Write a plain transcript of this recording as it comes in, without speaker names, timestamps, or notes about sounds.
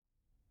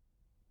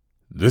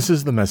This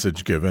is the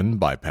message given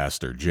by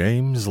Pastor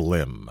James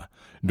Lim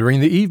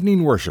during the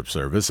evening worship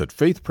service at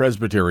Faith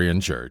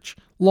Presbyterian Church,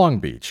 Long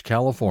Beach,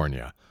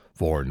 California,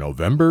 for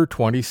November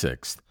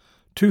 26th,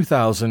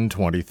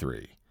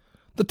 2023.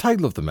 The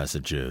title of the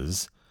message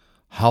is,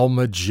 How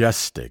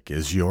Majestic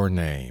is Your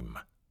Name.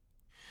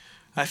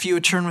 If you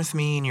would turn with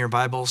me in your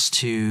Bibles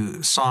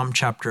to Psalm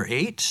chapter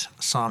 8,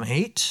 Psalm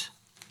 8,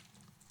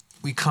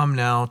 we come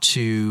now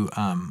to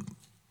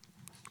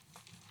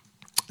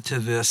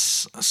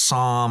this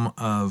psalm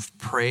of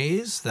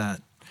praise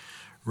that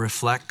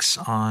reflects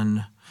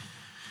on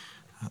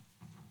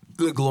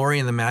the glory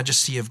and the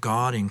majesty of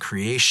God in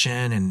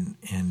creation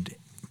and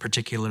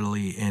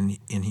particularly in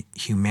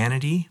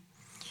humanity,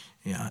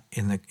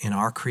 in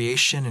our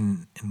creation,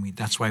 and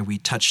that's why we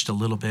touched a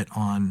little bit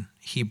on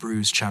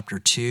Hebrews chapter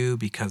 2,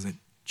 because it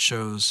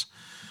shows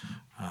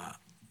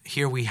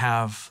here we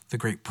have the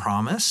great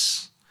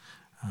promise,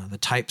 the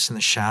types and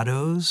the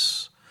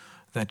shadows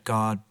that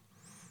God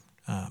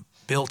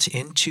built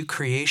into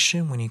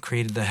creation when he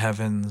created the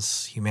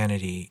heavens,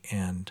 humanity,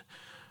 and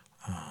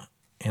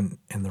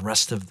the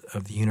rest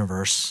of the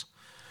universe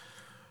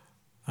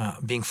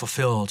being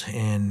fulfilled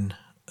in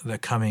the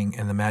coming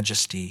and the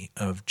majesty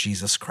of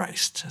Jesus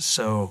Christ.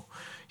 So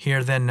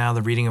here then now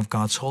the reading of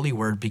God's holy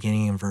word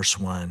beginning in verse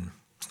 1.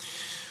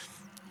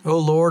 O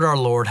Lord, our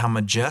Lord, how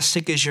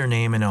majestic is your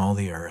name in all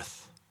the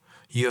earth.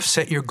 You have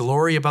set your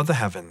glory above the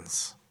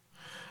heavens.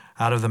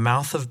 Out of the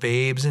mouth of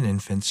babes and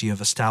infants you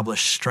have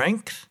established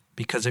strength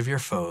because of your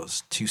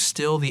foes, to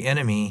still the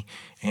enemy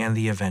and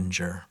the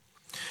avenger.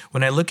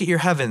 When I look at your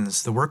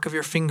heavens, the work of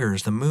your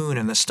fingers, the moon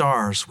and the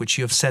stars which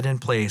you have set in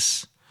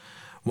place,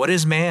 what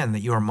is man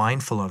that you are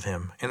mindful of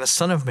him, and the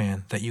son of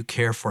man that you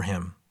care for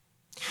him?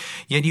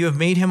 Yet you have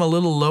made him a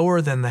little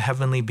lower than the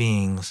heavenly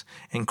beings,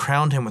 and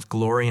crowned him with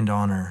glory and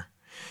honor.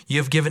 You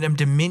have given him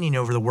dominion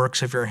over the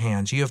works of your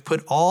hands. You have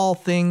put all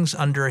things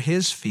under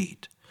his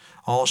feet,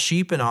 all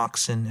sheep and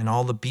oxen, and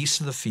all the beasts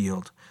of the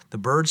field, the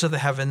birds of the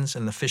heavens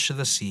and the fish of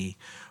the sea,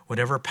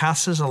 whatever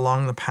passes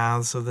along the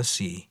paths of the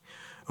sea.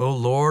 O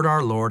Lord,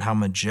 our Lord, how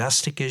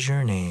majestic is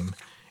your name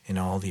in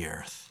all the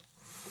earth.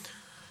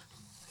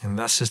 And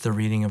thus is the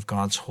reading of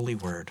God's holy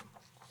word.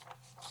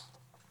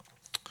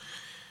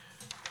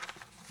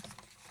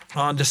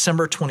 On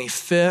December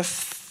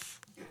 25th,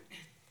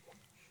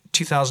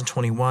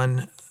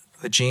 2021,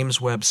 the James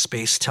Webb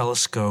Space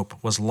Telescope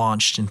was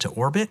launched into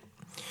orbit.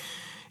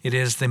 It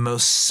is the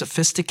most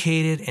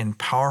sophisticated and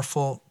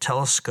powerful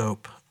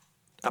telescope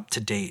up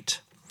to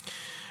date.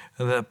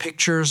 The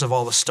pictures of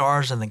all the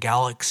stars and the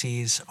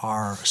galaxies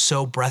are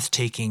so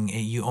breathtaking,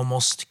 you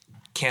almost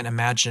can't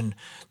imagine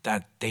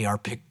that they are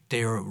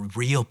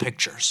real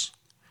pictures.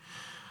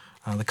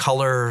 The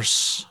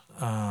colors,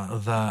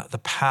 the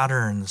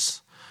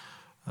patterns,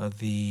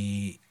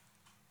 the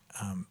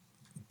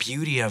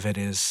beauty of it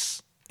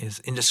is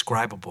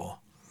indescribable.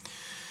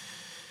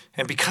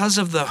 And because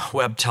of the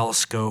Webb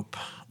telescope,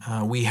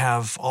 we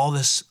have all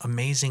this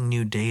amazing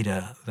new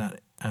data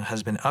that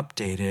has been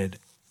updated,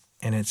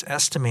 and it's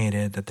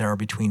estimated that there are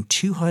between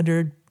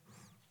 200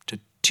 to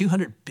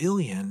 200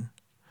 billion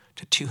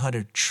to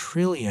 200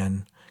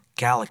 trillion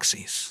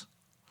galaxies.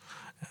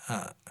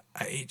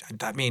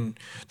 I mean,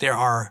 there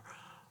are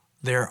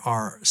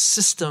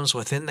systems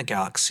within the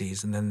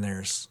galaxies, and then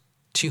there's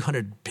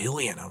 200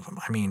 billion of them.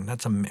 I mean,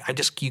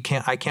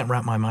 I can't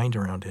wrap my mind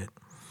around it.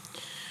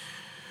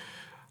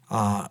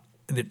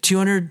 The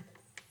 200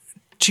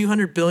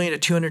 billion to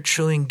 200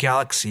 trillion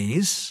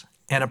galaxies,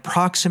 and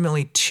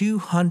approximately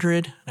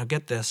 200, now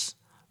get this,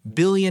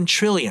 billion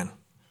trillion.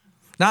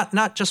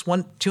 Not just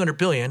 200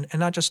 billion and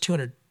not just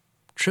 200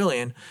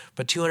 trillion,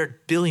 but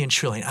 200 billion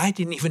trillion. I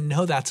didn't even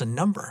know that's a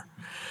number.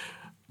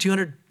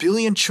 200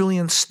 billion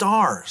trillion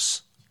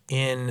stars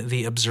in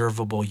the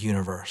observable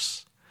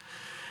universe.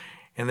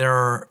 And there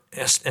are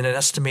an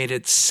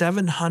estimated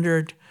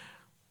 700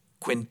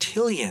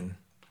 quintillion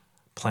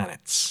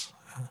planets.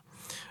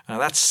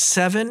 That's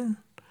 7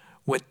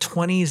 with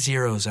 20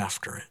 zeros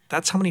after it.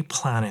 That's how many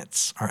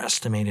planets are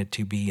estimated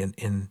to be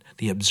in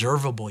the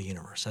observable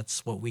universe.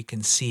 That's what we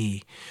can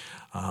see,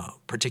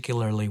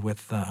 particularly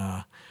with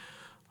the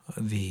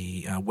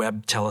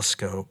Webb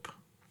telescope.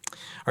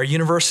 Our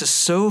universe is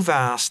so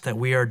vast that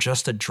we are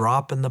just a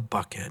drop in the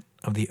bucket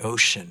of the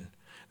ocean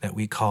that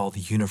we call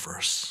the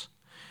universe.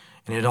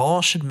 And it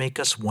all should make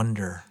us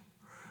wonder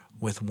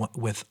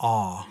with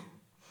awe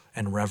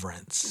and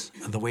reverence,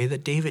 the way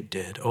that David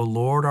did. O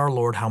Lord, our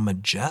Lord, how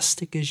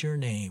majestic is your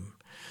name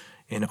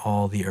in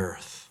all the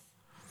earth.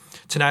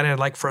 Tonight, I'd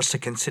like for us to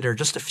consider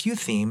just a few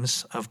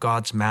themes of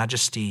God's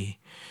majesty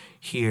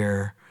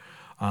here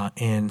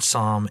in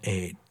Psalm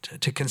 8,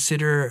 to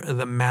consider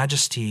the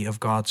majesty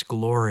of God's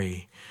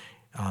glory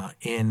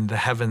in the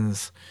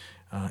heavens,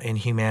 in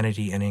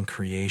humanity, and in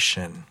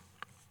creation.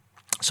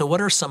 So what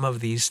are some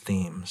of these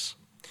themes?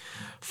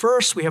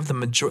 First, we have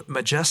the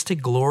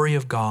majestic glory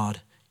of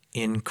God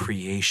in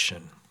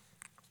creation.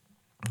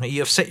 You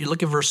have set.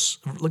 Look at verse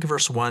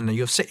 1.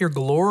 You have set your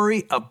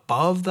glory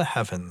above the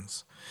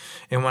heavens,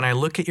 and when I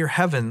look at your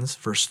heavens,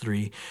 verse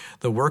 3,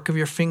 the work of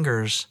your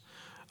fingers,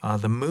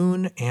 the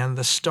moon and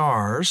the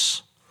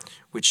stars,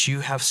 which you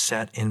have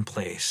set in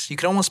place. You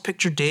can almost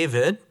picture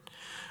David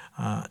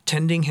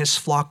tending his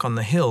flock on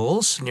the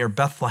hills near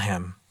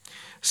Bethlehem,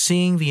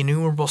 seeing the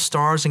innumerable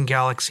stars and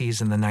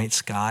galaxies in the night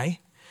sky,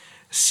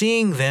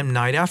 seeing them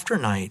night after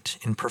night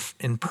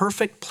in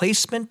perfect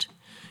placement,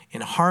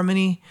 in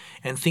harmony,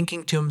 and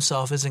thinking to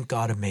himself, isn't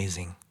God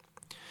amazing?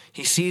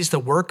 He sees the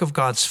work of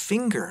God's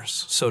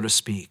fingers, so to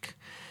speak,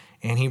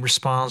 and he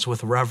responds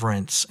with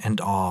reverence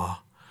and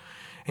awe.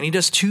 And he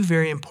does two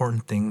very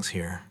important things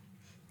here.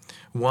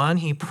 One,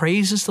 he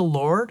praises the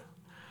Lord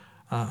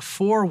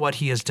for what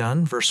he has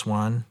done, verse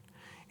 1,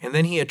 and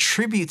then he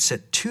attributes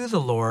it to the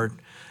Lord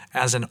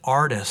as an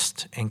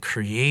artist and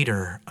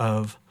creator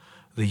of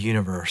the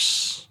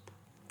universe.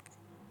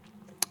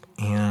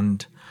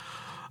 And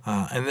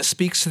this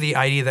speaks to the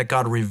idea that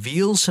God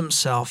reveals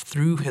himself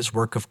through his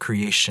work of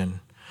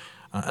creation,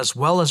 as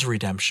well as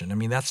redemption. I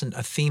mean, that's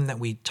a theme that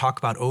we talk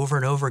about over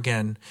and over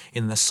again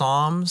in the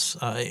Psalms,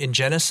 in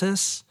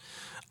Genesis,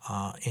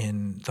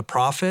 in the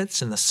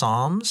prophets, in the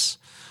Psalms,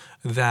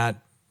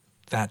 that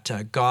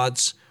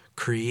God's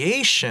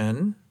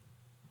creation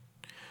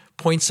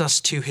points us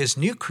to his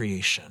new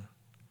creation,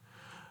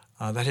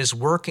 that his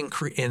work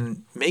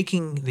in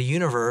making the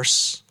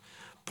universe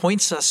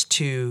points us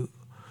to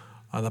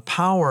the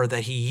power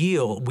that he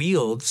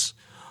wields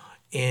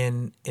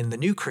in the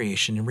new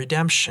creation, in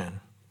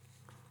redemption.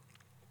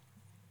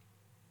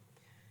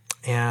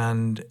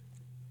 And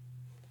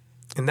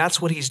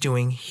that's what he's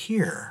doing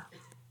here.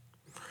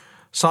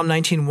 Psalm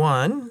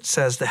 19:1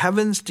 says, "The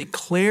heavens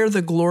declare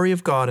the glory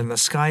of God, and the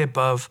sky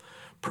above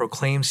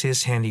proclaims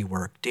his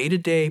handiwork. Day to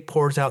day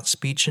pours out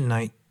speech, and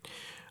night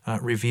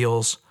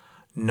reveals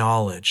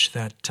knowledge."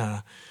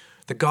 That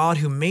the God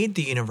who made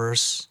the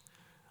universe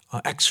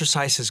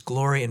exercises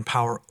glory and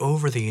power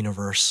over the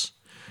universe.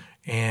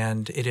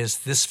 And it is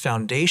this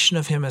foundation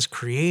of him as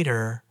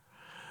creator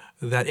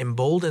that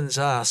emboldens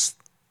us,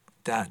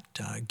 that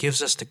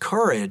gives us the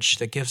courage,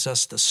 that gives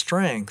us the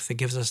strength, that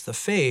gives us the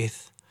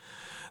faith,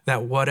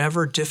 that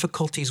whatever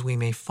difficulties we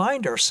may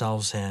find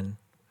ourselves in,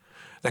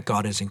 that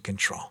God is in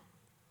control.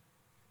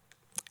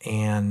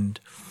 And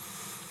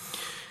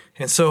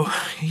so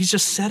he's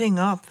just setting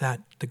up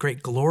that the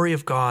great glory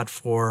of God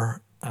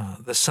for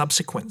the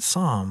subsequent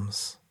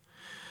Psalms.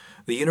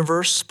 The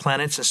universe,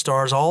 planets and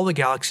stars, all the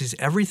galaxies,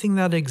 everything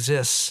that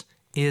exists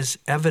is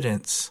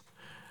evidence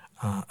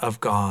of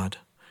God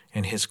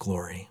and his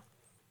glory.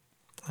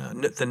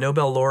 The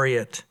Nobel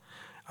laureate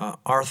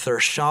Arthur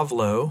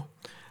Shavlo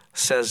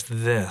says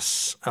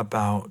this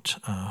about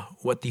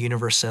what the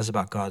universe says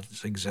about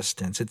God's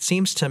existence. "It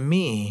seems to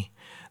me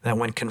that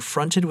when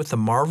confronted with the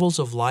marvels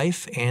of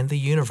life and the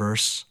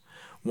universe,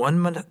 one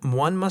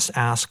must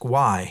ask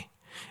why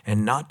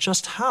and not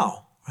just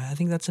how." I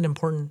think that's an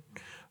important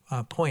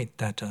point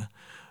that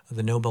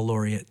the Nobel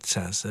laureate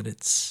says, that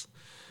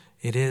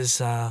it is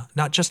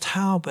not just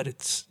how, but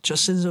it's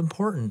just as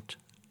important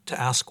to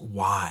ask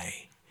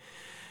why.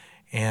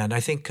 And I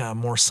think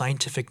more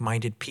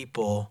scientific-minded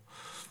people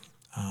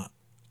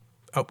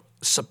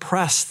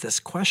suppress this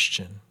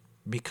question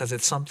because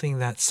it's something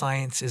that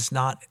science is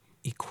not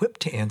equipped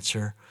to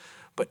answer,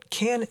 but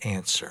can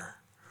answer.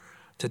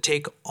 To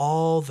take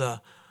all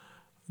the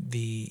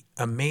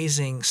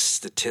amazing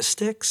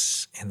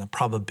statistics and the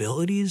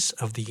probabilities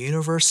of the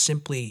universe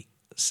simply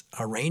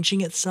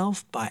arranging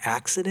itself by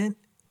accident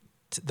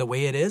the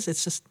way it is,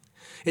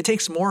 it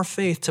takes more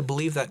faith to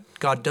believe that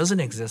God doesn't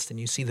exist and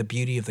you see the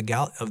beauty of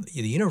the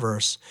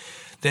universe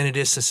than it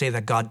is to say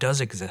that God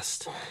does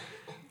exist.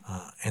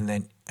 And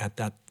then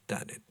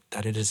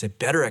that it is a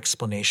better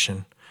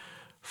explanation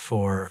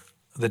for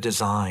the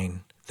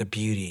design, the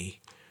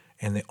beauty,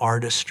 and the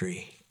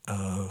artistry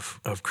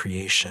of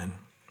creation.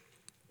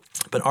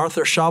 But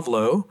Arthur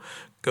Shavlo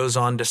goes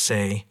on to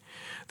say,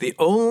 the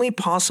only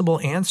possible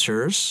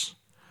answers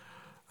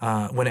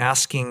when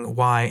asking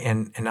why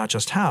and not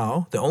just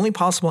how, the only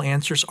possible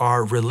answers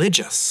are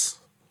religious.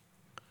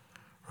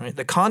 Right?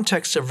 The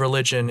context of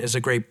religion is a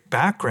great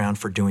background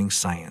for doing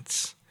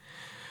science.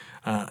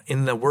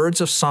 In the words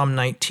of Psalm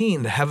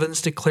 19, the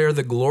heavens declare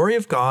the glory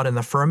of God and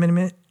the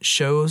firmament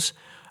shows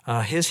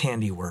his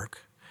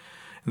handiwork.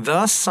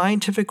 Thus,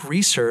 scientific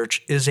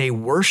research is a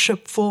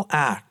worshipful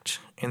act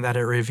in that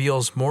it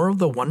reveals more of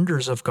the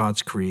wonders of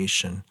God's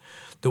creation.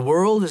 The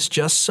world is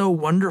just so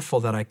wonderful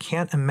that I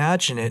can't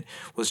imagine it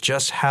was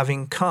just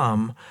having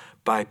come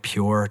by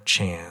pure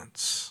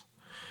chance.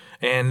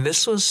 And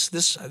this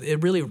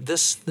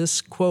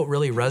quote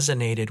really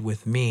resonated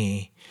with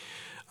me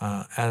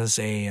as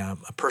a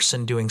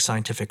person doing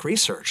scientific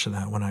research.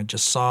 That when I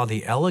just saw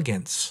the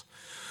elegance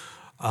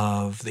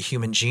of the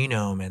human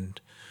genome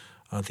and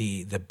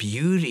the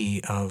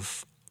beauty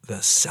of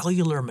the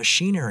cellular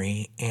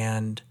machinery,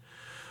 and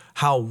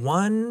how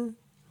one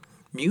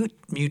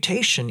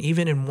mutation,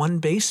 even in one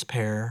base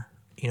pair,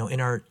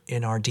 in our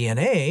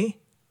DNA,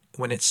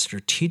 when it's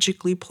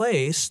strategically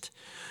placed,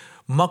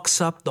 mucks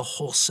up the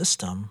whole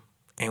system,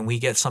 and we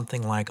get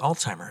something like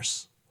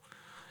Alzheimer's.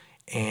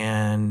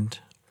 And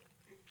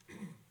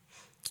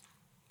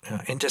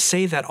to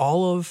say that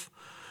all of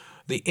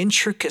the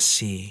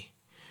intricacy,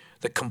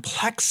 the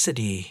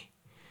complexity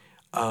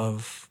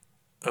of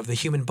the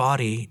human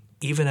body,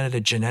 even at a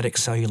genetic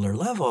cellular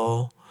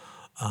level,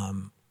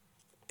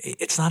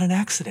 it's not an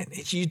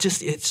accident.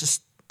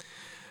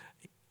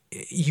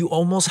 You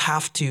almost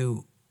have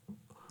to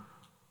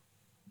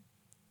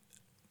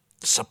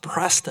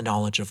suppress the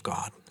knowledge of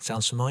God.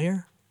 Sounds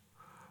familiar?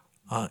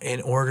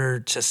 In order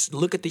to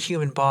look at the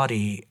human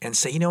body and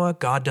say, you know what,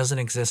 God doesn't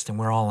exist and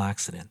we're all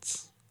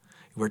accidents.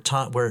 We're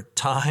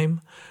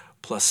time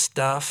plus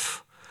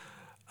stuff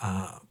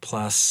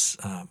plus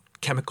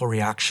chemical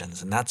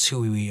reactions, and that's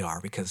who we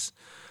are because,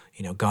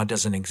 God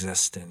doesn't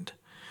exist.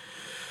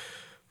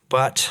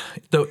 But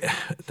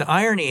the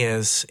irony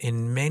is,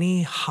 in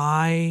many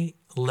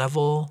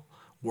high-level,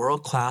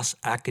 world-class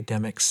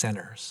academic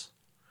centers,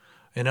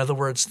 in other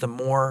words, the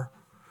more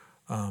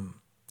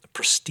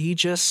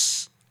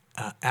prestigious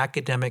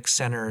academic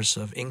centers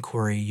of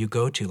inquiry you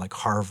go to, like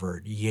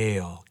Harvard,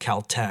 Yale,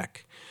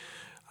 Caltech,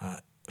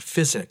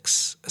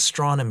 physics,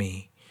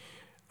 astronomy,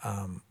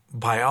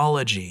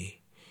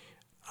 biology,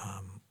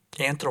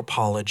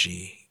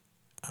 anthropology,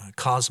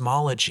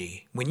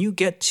 cosmology, when you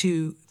get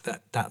to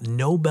that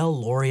Nobel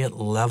laureate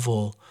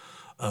level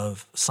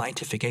of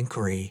scientific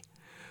inquiry,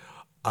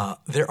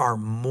 there are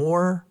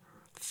more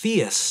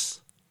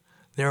theists,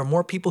 there are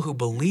more people who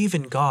believe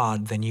in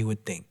God than you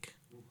would think.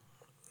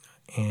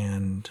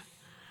 And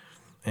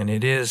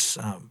it is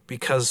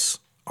because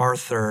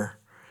Arthur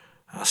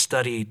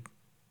studied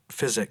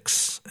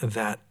physics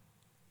that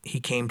he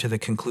came to the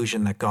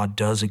conclusion that God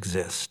does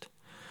exist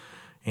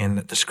and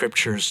that the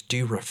scriptures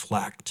do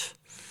reflect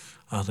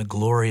the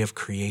glory of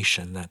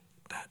creation, that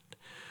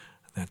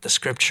the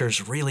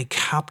scriptures really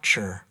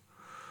capture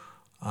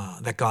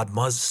that God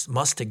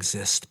must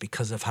exist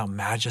because of how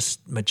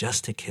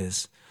majestic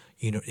his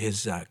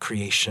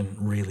creation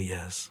really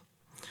is.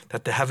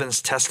 That the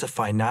heavens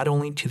testify not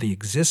only to the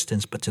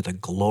existence, but to the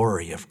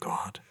glory of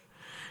God.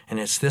 And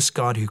it's this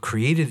God who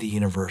created the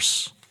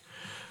universe,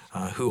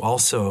 who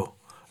also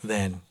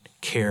then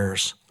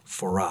cares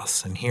for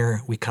us. And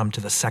here we come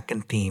to the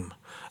second theme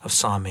of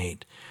Psalm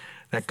 8,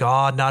 that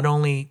God not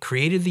only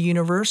created the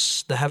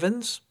universe, the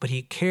heavens, but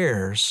he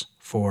cares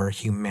for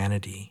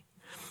humanity.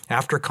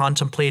 After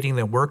contemplating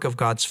the work of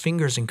God's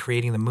fingers in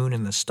creating the moon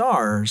and the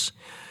stars,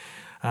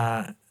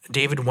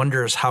 David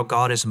wonders how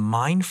God is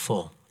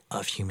mindful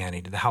of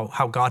humanity,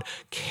 how God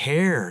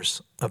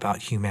cares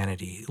about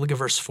humanity. Look at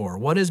verse 4.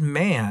 What is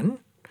man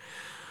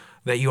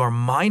that you are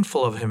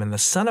mindful of him, and the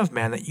Son of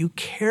Man that you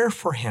care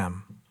for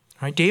him?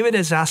 Right? David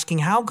is asking,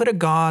 how could a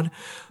God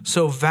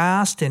so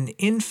vast and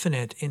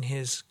infinite in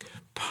his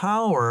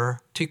power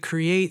to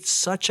create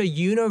such a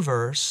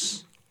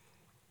universe,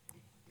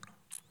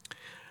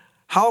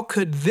 how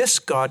could this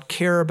God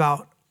care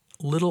about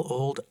little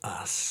old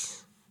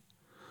us?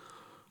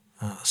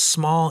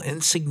 Small,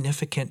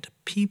 insignificant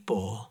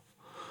people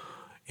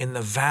in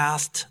the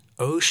vast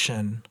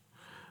ocean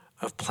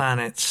of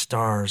planets,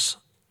 stars,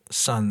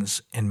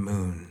 suns, and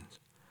moons.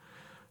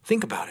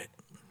 Think about it.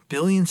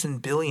 Billions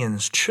and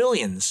billions,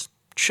 trillions,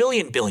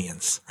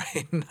 billions,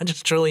 right? Not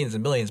just trillions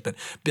and billions, but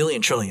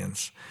billion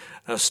trillions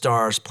of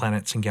stars,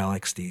 planets, and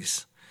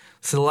galaxies.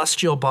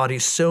 Celestial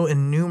bodies so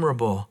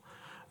innumerable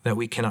that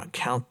we cannot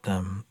count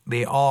them.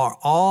 They are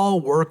all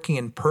working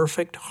in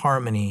perfect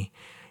harmony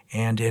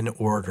and in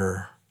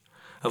order.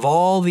 Of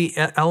all the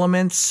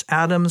elements,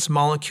 atoms,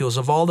 molecules,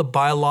 of all the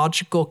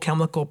biological,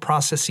 chemical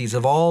processes,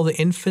 of all the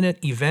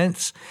infinite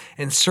events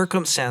and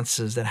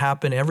circumstances that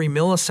happen every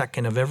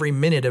millisecond of every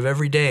minute of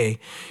every day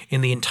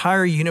in the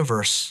entire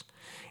universe.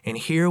 And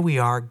here we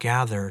are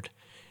gathered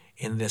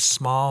in this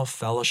small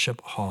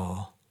fellowship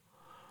hall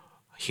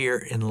here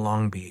in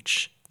Long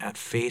Beach at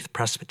Faith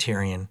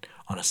Presbyterian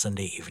on a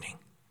Sunday evening.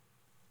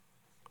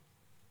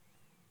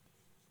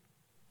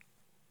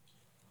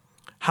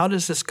 How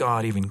does this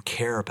God even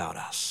care about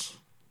us?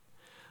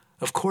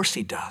 Of course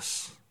he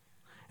does.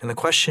 And the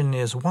question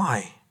is,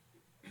 why?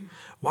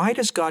 Why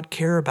does God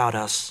care about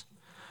us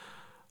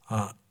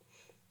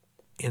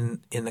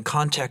in the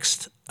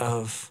context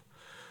of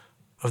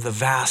the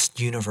vast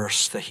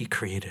universe that he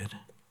created?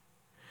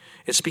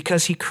 It's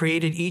because he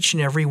created each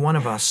and every one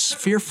of us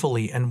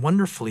fearfully and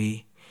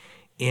wonderfully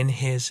in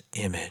his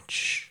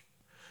image,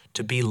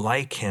 to be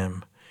like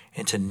him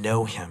and to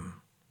know him.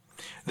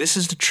 This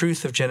is the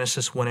truth of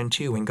Genesis 1 and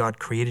 2 when God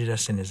created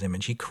us in his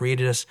image. He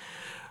created us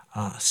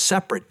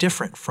separate,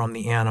 different from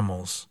the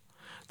animals,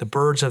 the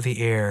birds of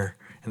the air,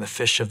 and the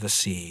fish of the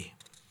sea.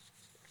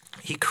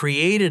 He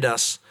created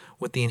us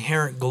with the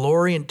inherent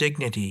glory and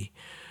dignity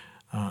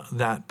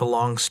that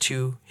belongs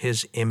to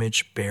his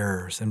image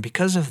bearers. And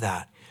because of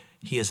that,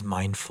 he is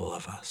mindful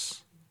of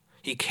us.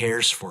 He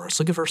cares for us.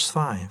 Look at verse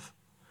 5.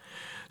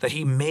 That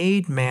he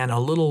made man a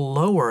little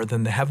lower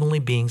than the heavenly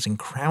beings and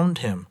crowned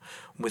him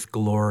with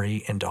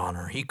glory and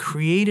honor. He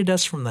created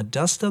us from the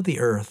dust of the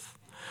earth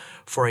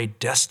for a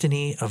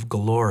destiny of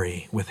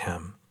glory with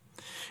him.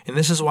 And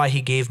this is why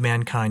he gave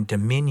mankind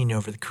dominion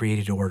over the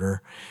created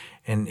order.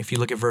 And if you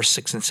look at verse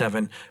 6 and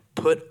 7,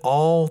 put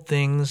all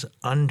things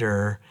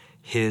under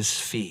his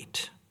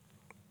feet.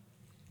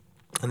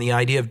 And the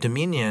idea of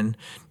dominion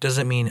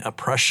doesn't mean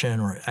oppression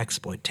or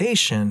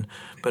exploitation,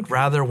 but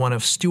rather one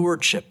of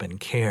stewardship and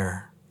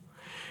care.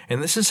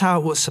 And this is how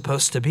it was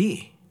supposed to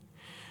be.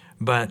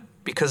 But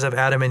because of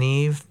Adam and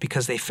Eve,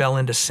 because they fell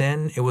into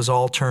sin, it was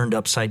all turned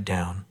upside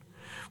down.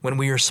 When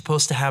we are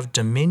supposed to have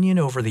dominion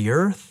over the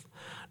earth,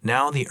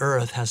 now the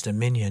earth has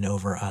dominion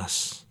over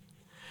us.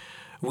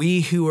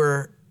 We who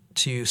are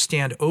to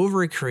stand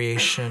over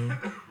creation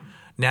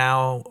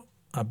now,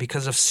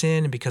 because of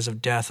sin and because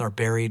of death, are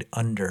buried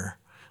under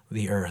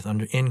the earth,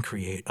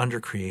 under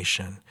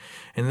creation.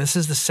 And this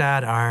is the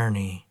sad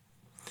irony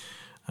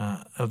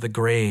of the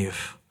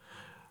grave,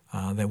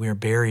 that we are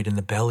buried in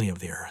the belly of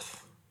the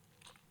earth.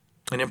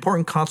 An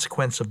important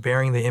consequence of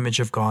bearing the image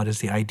of God is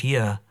the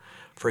idea,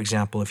 for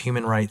example, of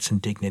human rights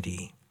and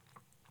dignity.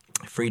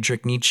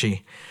 Friedrich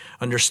Nietzsche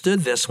understood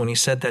this when he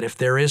said that if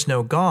there is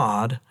no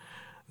God,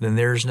 then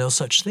there is no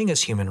such thing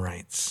as human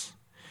rights.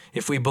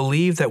 If we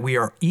believe that we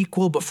are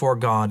equal before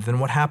God, then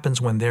what happens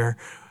when there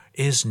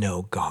is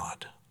no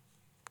God?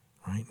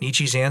 Right?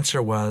 Nietzsche's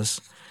answer was,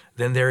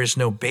 then there is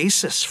no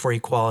basis for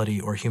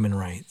equality or human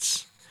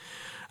rights.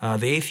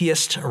 The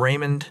atheist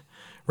Raymond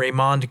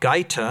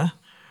Gaita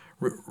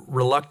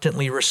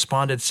reluctantly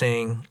responded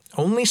saying,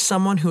 only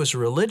someone who is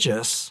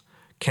religious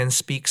can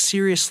speak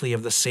seriously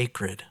of the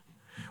sacred.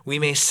 We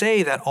may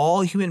say that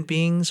all human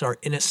beings are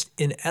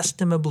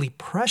inestimably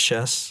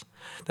precious,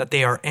 that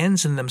they are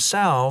ends in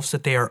themselves,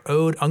 that they are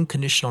owed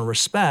unconditional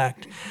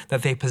respect,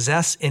 that they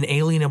possess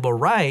inalienable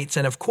rights,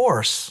 and of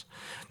course,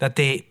 that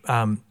they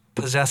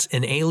possess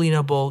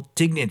inalienable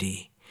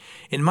dignity.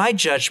 In my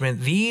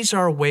judgment, these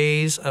are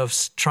ways of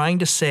trying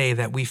to say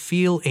that we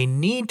feel a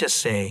need to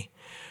say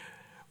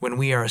when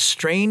we are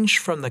estranged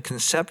from the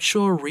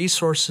conceptual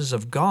resources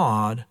of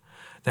God,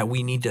 that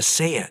we need to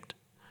say it.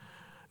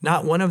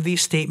 Not one of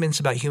these statements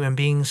about human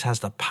beings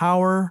has the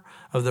power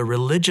of the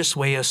religious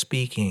way of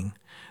speaking,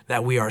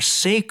 that we are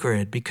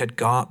sacred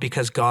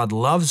because God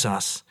loves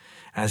us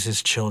as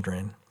his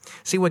children.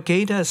 See, what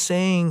Gaita is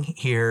saying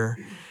here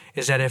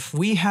is that if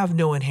we have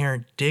no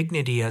inherent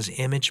dignity as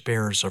image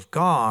bearers of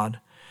God,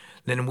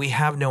 then we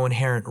have no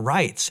inherent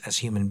rights as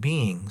human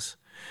beings.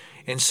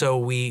 And so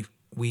we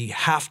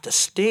have to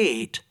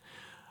state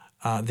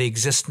the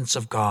existence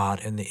of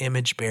God and the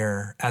image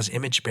bearer as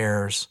image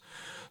bearers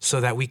so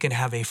that we can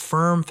have a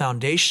firm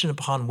foundation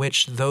upon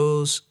which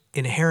those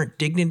inherent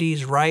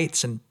dignities,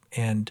 rights,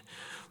 and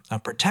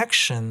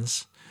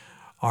protections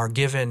are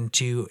given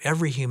to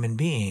every human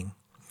being.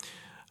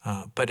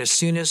 But as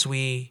soon as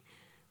we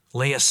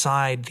lay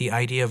aside the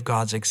idea of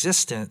God's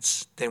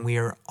existence, then we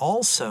are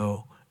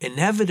also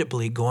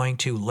inevitably going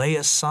to lay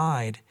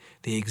aside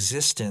the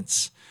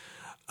existence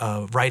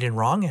of right and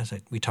wrong, as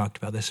we talked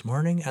about this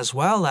morning, as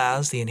well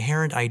as the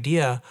inherent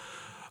idea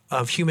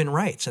of human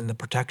rights and the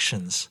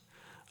protections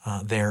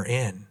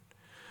therein.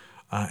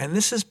 And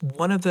this is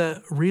one of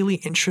the really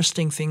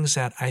interesting things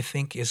that I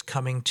think is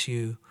coming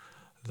to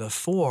the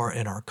fore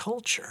in our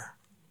culture.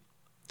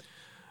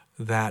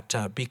 That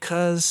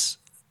because,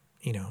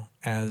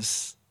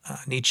 as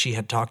Nietzsche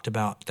had talked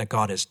about that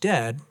God is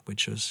dead,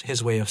 which was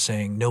his way of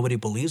saying nobody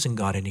believes in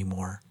God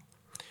anymore,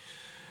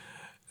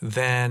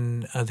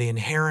 then the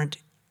inherent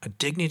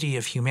dignity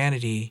of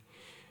humanity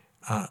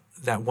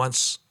that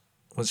once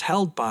was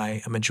held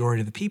by a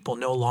majority of the people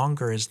no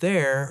longer is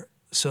there.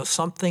 So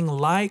something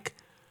like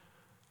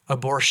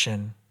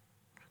abortion,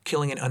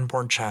 killing an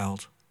unborn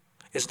child,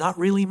 is not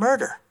really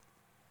murder,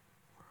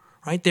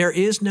 right? There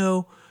is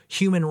no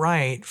human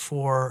right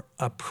for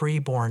a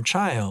preborn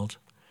child,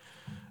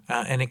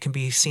 and it can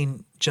be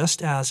seen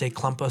just as a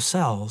clump of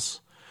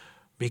cells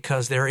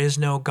because there is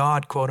no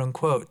God, quote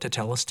unquote, to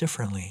tell us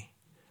differently.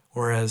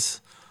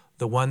 Whereas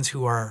the ones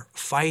who are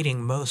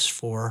fighting most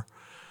for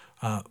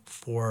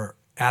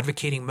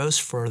advocating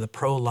most for the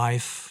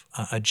pro-life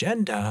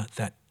agenda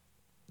that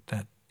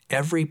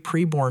every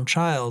preborn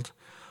child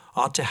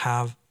ought to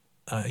have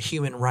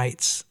human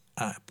rights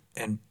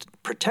and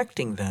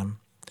protecting them,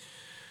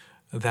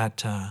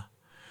 that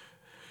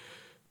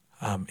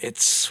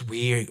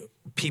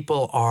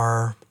people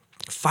are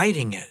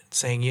fighting it,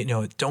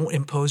 saying, don't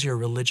impose your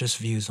religious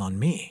views on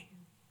me.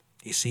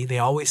 You see, they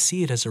always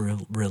see it as a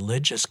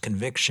religious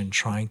conviction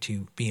trying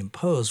to be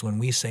imposed when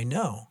we say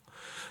no.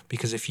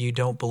 Because if you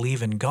don't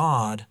believe in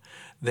God,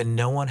 then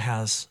no one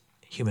has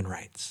human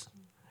rights.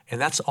 And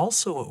that's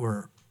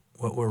also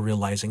what we're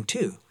realizing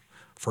too.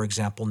 For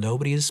example,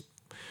 nobody is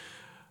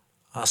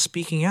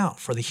speaking out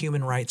for the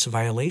human rights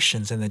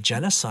violations and the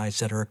genocides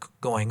that are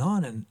going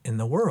on in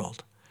the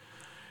world,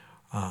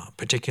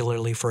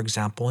 particularly, for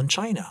example, in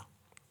China.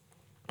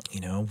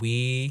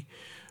 We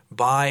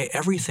buy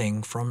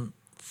everything from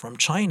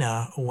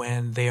China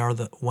when they are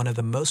one of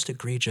the most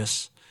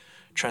egregious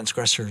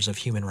transgressors of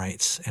human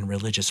rights and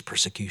religious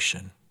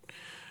persecution.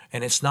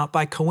 And it's not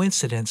by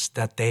coincidence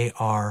that they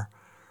are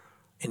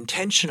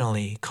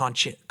intentionally,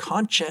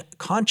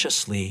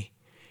 consciously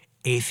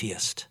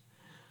atheist.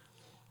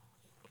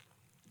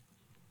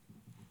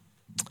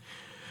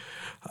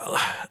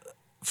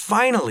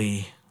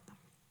 Finally,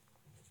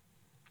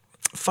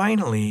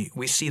 Finally,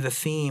 we see the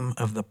theme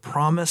of the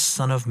promised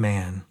Son of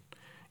Man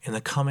in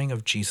the coming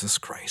of Jesus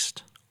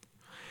Christ.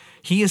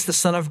 He is the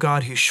Son of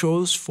God who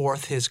shows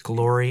forth his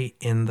glory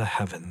in the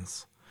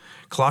heavens.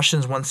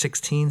 Colossians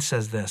 1:16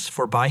 says this,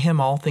 "For by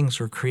him all things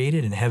were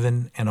created in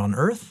heaven and on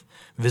earth,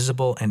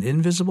 visible and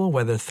invisible,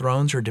 whether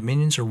thrones or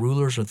dominions or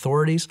rulers or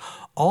authorities,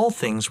 all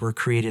things were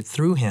created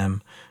through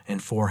him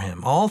and for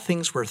him. All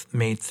things were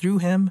made through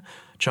him,"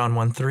 John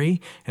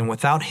 1:3, "and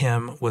without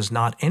him was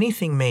not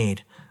anything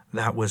made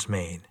that was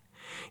made."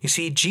 You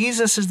see,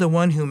 Jesus is the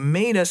one who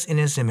made us in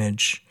his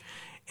image,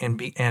 and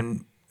he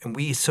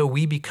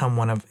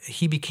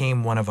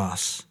became one of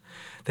us.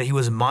 That he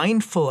was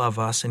mindful of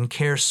us and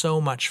cares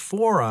so much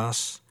for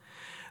us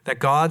that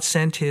God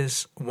sent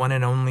his one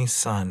and only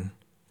Son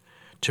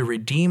to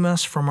redeem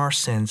us from our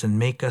sins and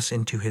make us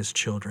into his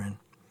children.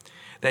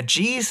 That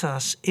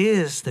Jesus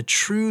is the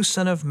true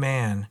Son of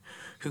Man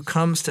who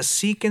comes to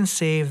seek and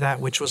save that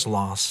which was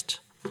lost,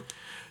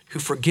 who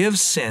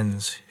forgives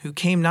sins, who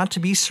came not to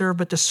be served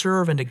but to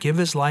serve and to give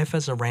his life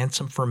as a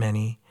ransom for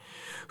many,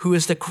 who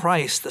is the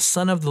Christ, the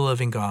Son of the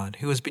living God,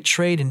 who was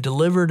betrayed and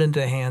delivered into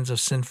the hands of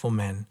sinful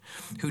men,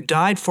 who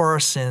died for our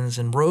sins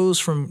and rose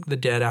from the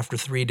dead after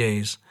 3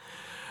 days.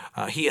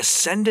 He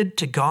ascended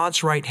to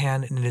God's right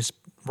hand and is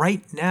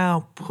right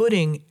now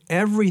putting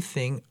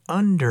everything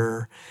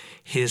under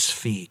his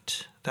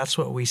feet. That's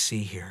what we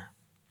see here.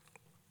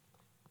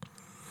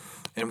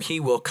 And he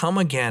will come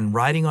again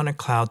riding on a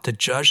cloud to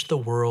judge the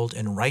world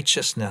in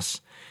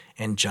righteousness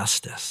and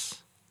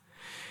justice.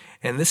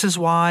 And this is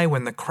why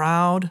when the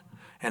crowd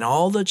and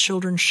all the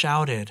children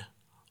shouted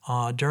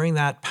during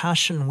that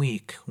Passion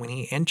Week, when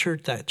he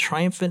entered that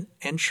triumphant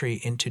entry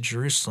into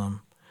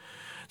Jerusalem,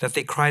 that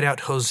they cried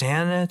out,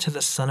 "Hosanna to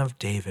the Son of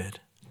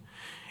David."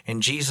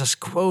 And Jesus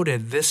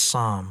quoted this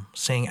psalm,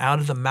 saying, "Out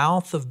of the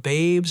mouth of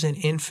babes and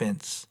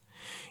infants,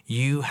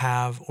 you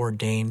have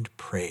ordained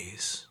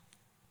praise."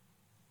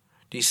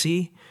 Do you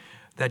see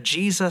that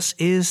Jesus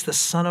is the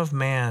Son of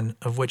Man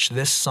of which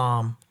this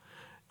psalm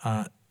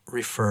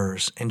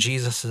refers? And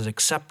Jesus is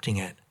accepting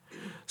it,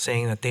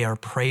 saying that they are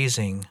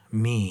praising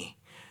me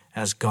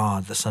as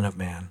God, the Son of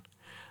Man,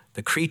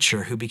 the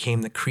creature who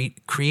became the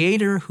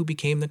creator who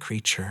became the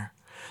creature,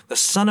 the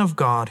Son of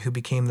God who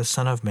became the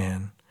Son of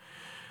Man,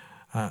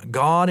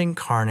 God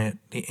incarnate,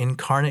 the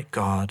incarnate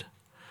God,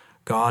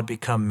 God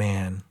become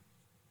man.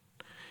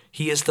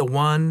 He is the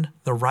one,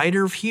 the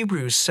writer of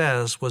Hebrews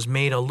says, was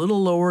made a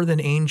little lower than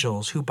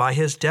angels, who by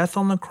his death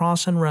on the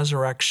cross and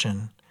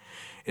resurrection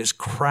is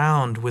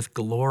crowned with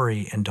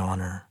glory and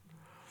honor.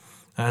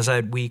 As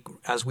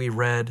we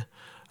read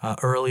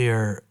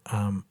earlier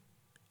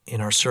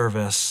in our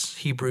service,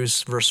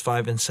 Hebrews verse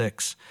 5 and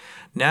 6,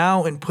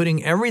 "Now in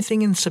putting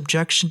everything in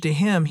subjection to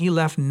him, he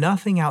left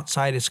nothing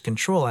outside his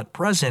control. At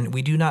present,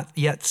 we do not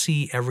yet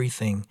see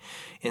everything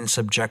in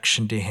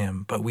subjection to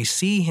him, but we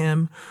see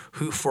him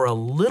who for a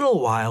little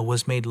while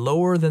was made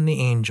lower than the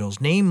angels,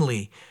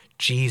 namely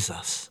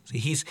Jesus." See,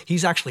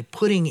 he's actually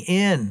putting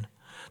in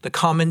the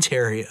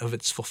commentary of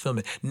its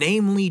fulfillment.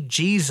 Namely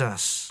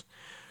Jesus,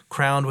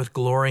 crowned with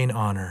glory and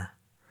honor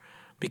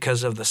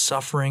because of the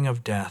suffering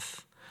of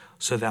death,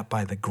 so that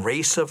by the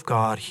grace of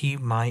God he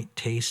might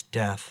taste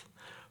death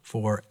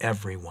for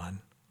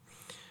everyone.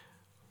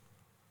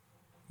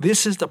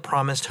 This is the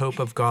promised hope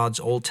of God's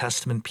Old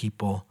Testament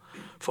people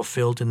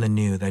fulfilled in the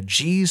New, that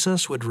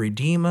Jesus would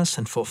redeem us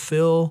and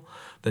fulfill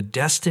the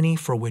destiny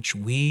for which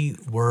we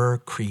were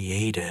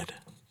created,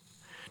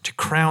 to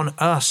crown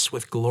us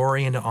with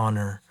glory and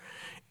honor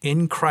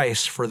in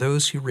Christ for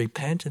those who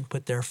repent and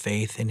put their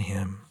faith in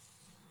him.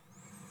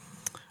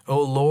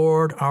 O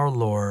Lord, our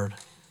Lord,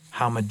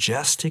 how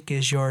majestic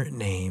is your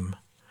name,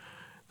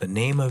 the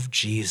name of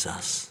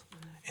Jesus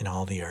in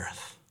all the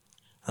earth.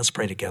 Let's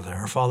pray together.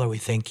 Our Father, we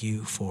thank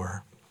you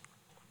for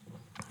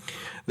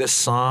this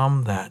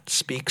psalm that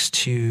speaks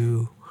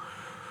to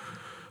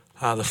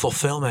the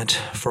fulfillment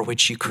for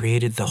which you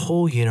created the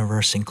whole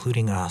universe,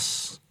 including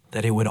us,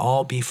 that it would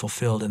all be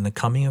fulfilled in the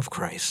coming of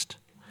Christ.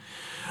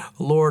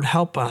 Lord,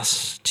 help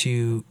us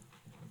to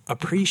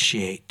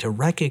appreciate, to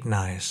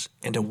recognize,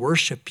 and to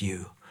worship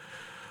you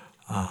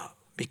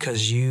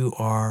because you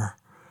are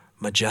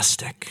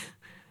majestic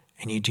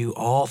and you do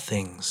all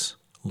things,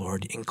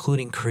 Lord,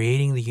 including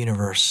creating the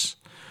universe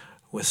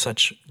with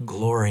such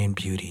glory and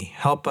beauty.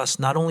 Help us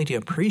not only to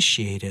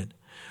appreciate it,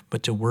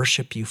 but to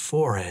worship you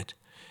for it.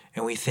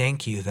 And we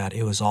thank you that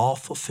it was all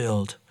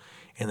fulfilled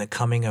in the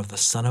coming of the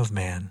Son of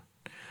Man,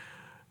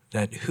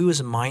 that who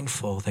is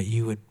mindful that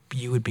you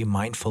would be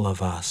mindful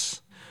of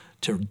us,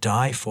 to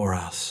die for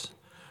us,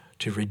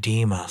 to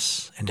redeem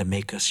us, and to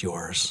make us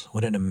yours.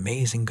 What an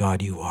amazing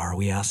God you are.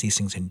 We ask these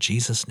things in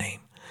Jesus'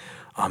 name.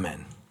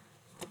 Amen.